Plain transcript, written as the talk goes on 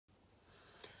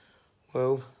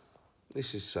Well,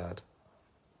 this is sad.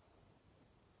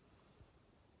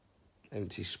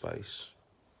 Empty space.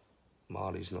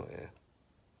 Marley's not here.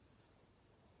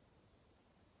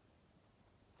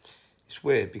 It's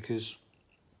weird because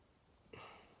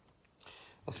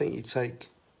I think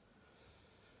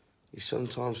you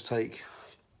sometimes take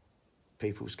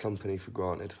people's company for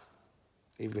granted,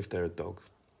 even if they're a dog.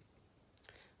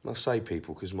 And I say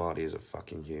people because Marley is a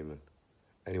fucking human.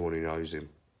 Anyone who knows him,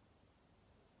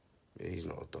 he's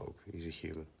not a dog, he's a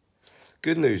human.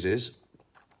 Good news is,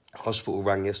 hospital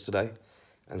rang yesterday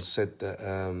and said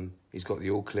that he's got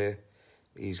the all clear.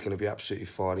 He's going to be absolutely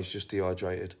fine, he's just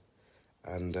dehydrated.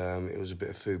 And it was a bit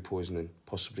of food poisoning,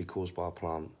 possibly caused by a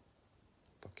plant.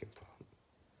 Fucking plant.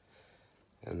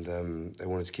 And they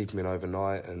wanted to keep him in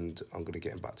overnight, and I'm going to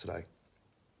get him back today.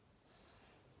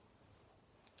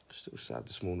 Still sad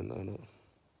this morning, though, not.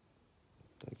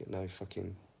 Don't get no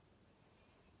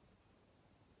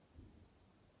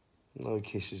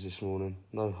kisses this morning,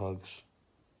 no hugs,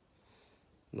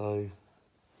 no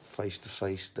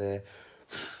face-to-face there.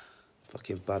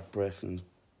 Fucking bad breath and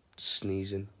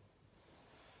sneezing.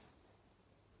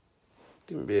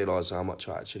 Didn't realise how much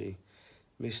I actually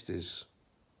missed his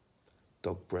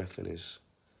dog breath and his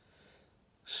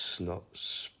snot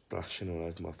splashing all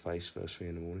over my face first thing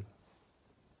in the morning.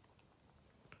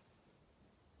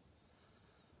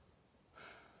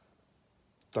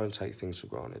 Don't take things for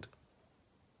granted.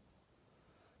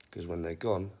 Because when they're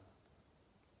gone,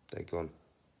 they're gone.